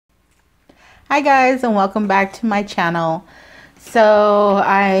Hi guys, and welcome back to my channel. So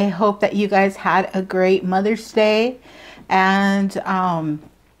I hope that you guys had a great Mother's Day, and I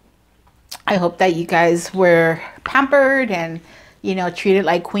hope that you guys were pampered and treated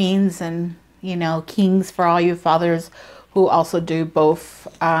like queens and kings for all you fathers who also do both,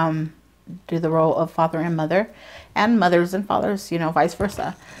 do the role of father and mother, and mothers and fathers, vice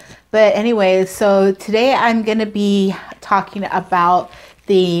versa. But anyway, so today I'm going to be talking about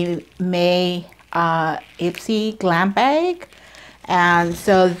the May Ipsy Glam Bag. And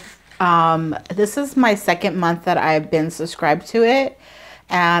so this is my second month that I've been subscribed to it.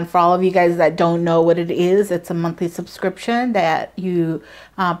 And for all of you guys that don't know what it is, it's a monthly subscription that you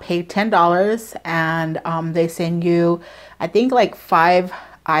pay $10, and they send you, I think, like 5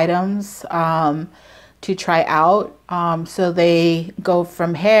 items to try out. So they go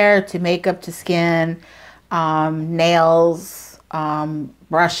from hair to makeup to skin, nails,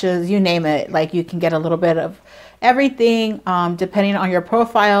 brushes, you name it. Like, you can get a little bit of everything depending on your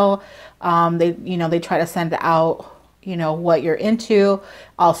profile. They try to send out what you're into.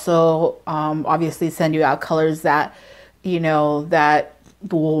 Also, obviously send you out colors that that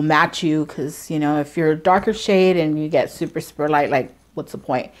will match you, because if you're a darker shade and you get super light, like, what's the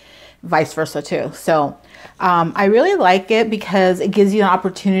point? Vice versa too. So I really like it because it gives you an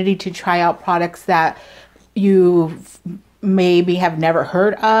opportunity to try out products that you maybe have never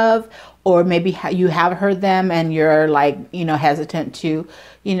heard of, or maybe you have heard them and you're like hesitant to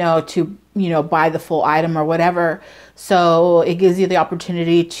buy the full item or whatever. So it gives you the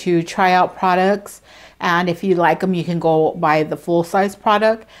opportunity to try out products, and if you like them, you can go buy the full size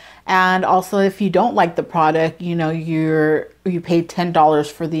product. And also, if you don't like the product, you pay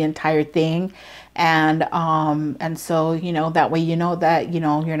 $10 for the entire thing, and so that way that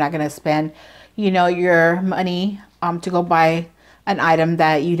you're not going to spend your money to go buy an item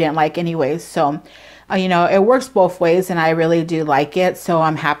that you didn't like anyways. So it works both ways, and I really do like it. So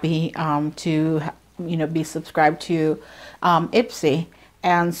I'm happy to be subscribed to Ipsy.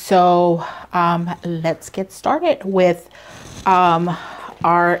 And so let's get started with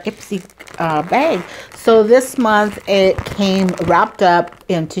our Ipsy bag. So this month it came wrapped up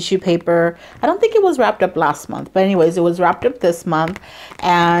in tissue paper. I don't think it was wrapped up last month, but anyways, it was wrapped up this month,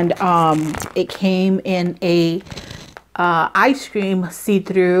 and it came in a ice cream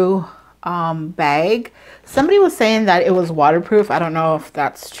see-through bag. Somebody was saying that it was waterproof. I don't know if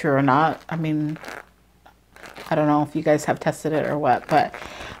that's true or not. I mean, I don't know if you guys have tested it or what, but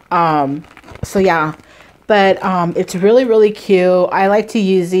so yeah. But it's really cute. I like to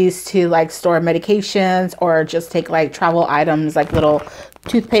use these to like store medications, or just take like travel items like little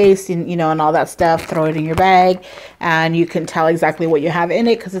toothpaste and and all that stuff, throw it in your bag, and you can tell exactly what you have in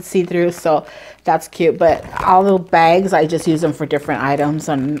it because it's see-through. So that's cute. But all the bags, I just use them for different items,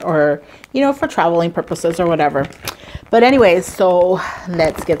 or for traveling purposes or whatever. But anyways, so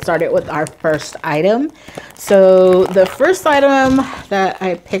let's get started with our first item. So the first item that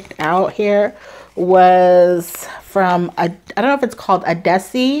I picked out here was from I don't know if it's called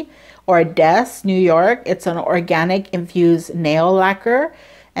Adesse or Adesse, New York. It's an organic infused nail lacquer,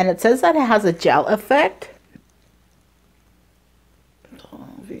 and it says that it has a gel effect. I don't know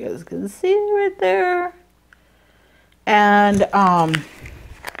if you guys can see it right there. And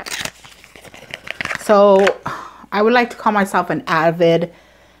so I would like to call myself an avid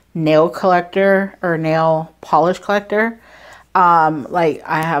nail collector, or nail polish collector. Like,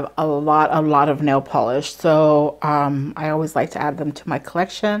 I have a lot of nail polish, so I always like to add them to my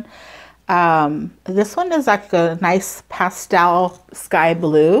collection. This one is like a nice pastel sky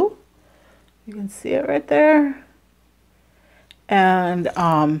blue. You can see it right there. And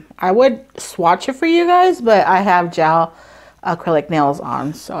I would swatch it for you guys, but I have gel acrylic nails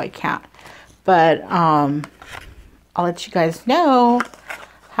on, so I can't. But I'll let you guys know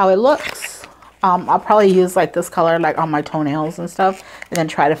how it looks. I'll probably use like this color like on my toenails and stuff, and then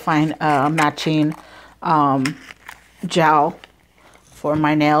try to find a matching gel for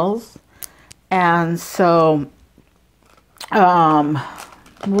my nails. And so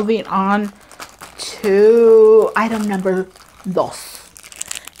moving on to item number 2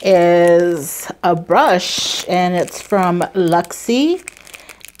 is a brush, and it's from Luxie,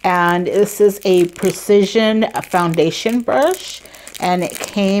 and this is a precision foundation brush. And it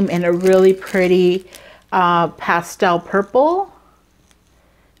came in a really pretty pastel purple.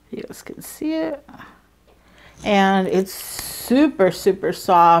 You guys can see it. And it's super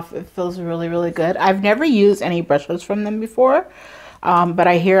soft. It feels really good. I've never used any brushes from them before, but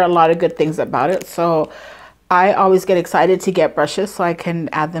I hear a lot of good things about it. So I always get excited to get brushes so I can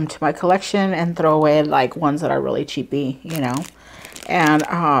add them to my collection and throw away like ones that are really cheapy, And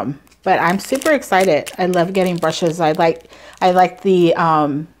But I'm super excited. I love getting brushes. I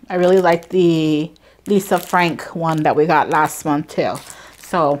really like the Lisa Frank one that we got last month too.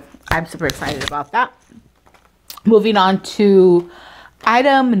 So I'm super excited about that. Moving on to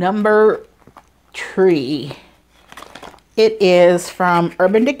item number 3. It is from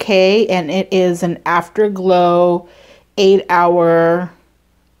Urban Decay, and it is an Afterglow 8-hour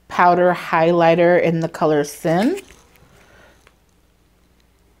powder highlighter in the color Sin.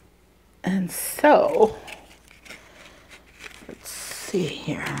 And so, let's see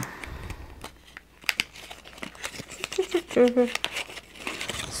here.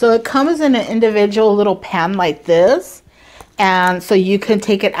 So it comes in an individual little pan like this. And so you can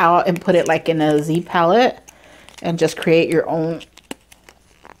take it out and put it like in a Z palette and just create your own.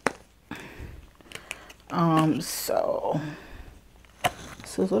 So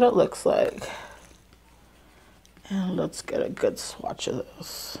this is what it looks like. And let's get a good swatch of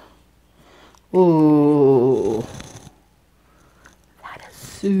this. Ooh, that is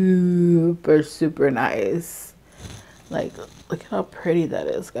super, super nice. Like, look at how pretty that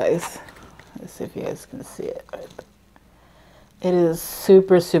is, guys. Let's see if you guys can see it. It is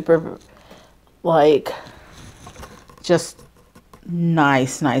super, super, like, just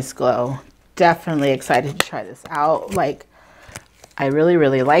nice glow. Definitely excited to try this out. Like, I really,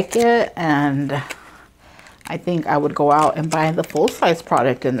 really like it, and I think I would go out and buy the full-size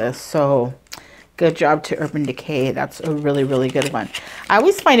product in this. So good job to Urban Decay. That's a really, really good one. I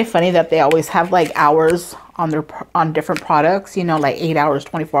always find it funny that they always have like hours on different products, you know, like 8 hours,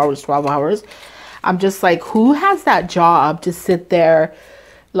 24 hours, 12 hours. I'm just like, who has that job to sit there,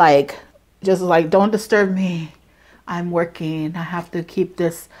 like, just like, don't disturb me, I'm working, I have to keep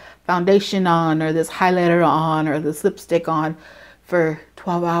this foundation on, or this highlighter on, or this lipstick on for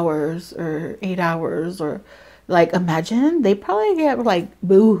 12 hours or 8 hours, or like, imagine, they probably get like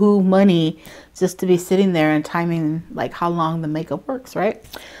boo-hoo money just to be sitting there and timing like how long the makeup works, right?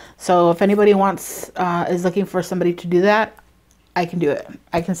 So if anybody wants, is looking for somebody to do that, I can do it.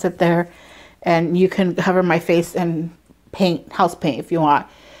 I can sit there and you can cover my face and paint, house paint if you want,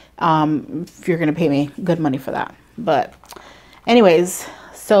 if you're gonna pay me good money for that. But anyways,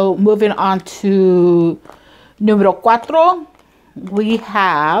 so moving on to numero 4, we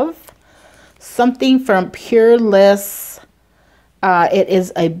have something from Pur-Lisse. It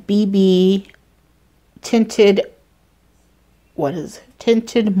is a BB tinted, what is it?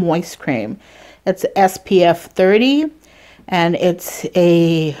 Tinted moist cream. It's SPF 30, and it's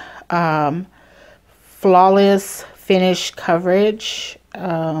a flawless finish coverage,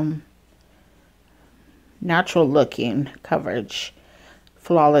 natural looking coverage,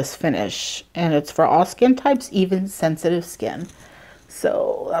 flawless finish, and it's for all skin types, even sensitive skin.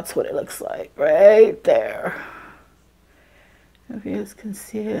 So that's what it looks like right there. If you guys can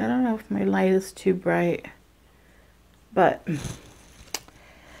see it, I don't know if my light is too bright, but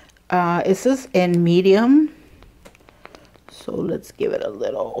this is in medium. So let's give it a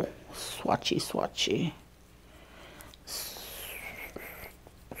little swatchy.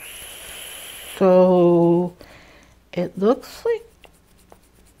 So it looks like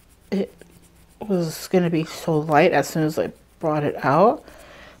it was going to be so light as soon as I brought it out,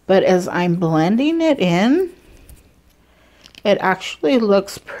 but as I'm blending it in, it actually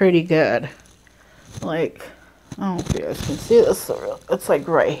looks pretty good. Like, I don't know if you guys can see this. It's like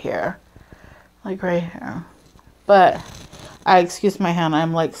right here, but excuse my hand,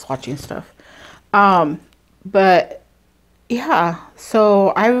 I'm like swatching stuff. But yeah,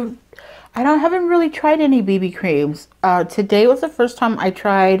 so I haven't really tried any BB creams. Today was the first time I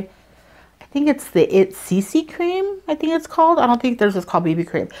tried, I think it's the Ipsy cream, I think it's called. I don't think there's just called BB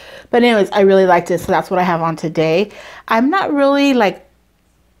cream. But anyways, I really liked it, so that's what I have on today. I'm not really like,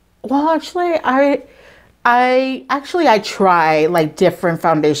 well, actually, I try like different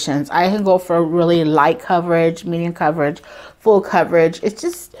foundations. I can go for really light coverage, medium coverage, full coverage. It's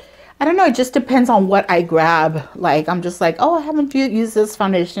just, I don't know, it just depends on what I grab. Like, I'm just like, oh, I haven't used this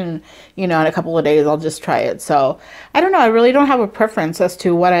foundation, you know, in a couple of days, I'll just try it. So I don't know, I really don't have a preference as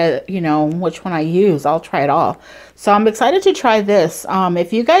to what which one I use. I'll try it all. So I'm excited to try this.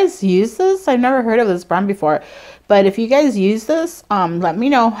 If you guys use this, I've never heard of this brand before, but if you guys use this, let me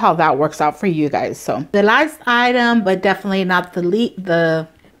know how that works out for you guys. So the last item, but definitely not the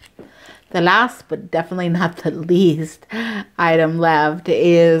last, but definitely not the least item left,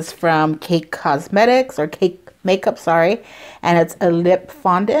 is from Cake Cosmetics, or Cake Makeup, sorry. And it's a lip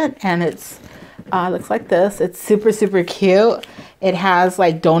fondant, and it's looks like this. It's super, super cute. It has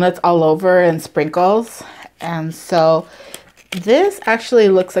like donuts all over and sprinkles. And so this actually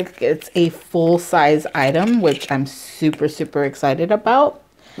looks like it's a full-size item, which I'm super, super excited about.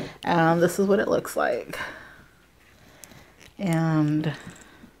 This is what it looks like. And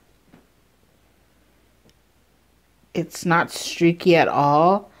it's not streaky at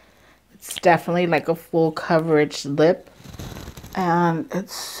all. It's definitely like a full coverage lip. And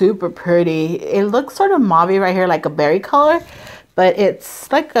it's super pretty. It looks sort of mauve right here, like a berry color, but it's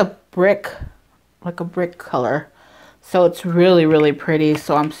like a brick color. So it's really, really pretty.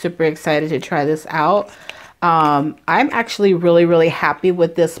 So I'm super excited to try this out. I'm actually really, really happy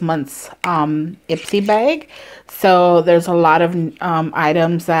with this month's Ipsy bag. So there's a lot of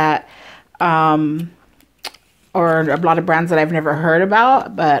items that, or a lot of brands that I've never heard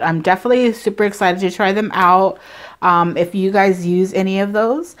about, but I'm definitely super excited to try them out. If you guys use any of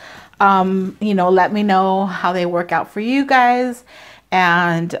those, you know, let me know how they work out for you guys.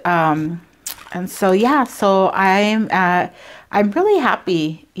 And so, yeah, so I'm really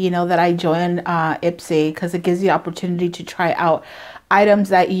happy, you know, that I joined Ipsy, because it gives you the opportunity to try out items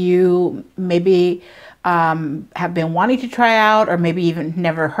that you maybe have been wanting to try out, or maybe even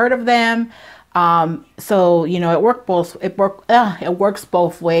never heard of them. So, you know, it works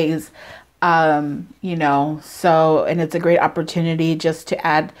both ways. You know, so, and it's a great opportunity just to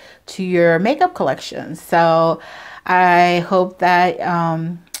add to your makeup collection. So I hope that,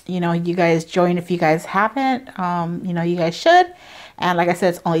 you know, you guys join. If you guys haven't, you know, you guys should. And like I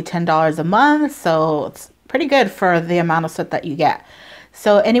said, it's only $10 a month. So it's pretty good for the amount of stuff that you get.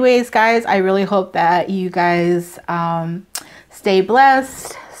 So anyways, guys, I really hope that you guys, stay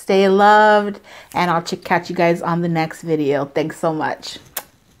blessed, stay loved, and I'll catch you guys on the next video. Thanks so much.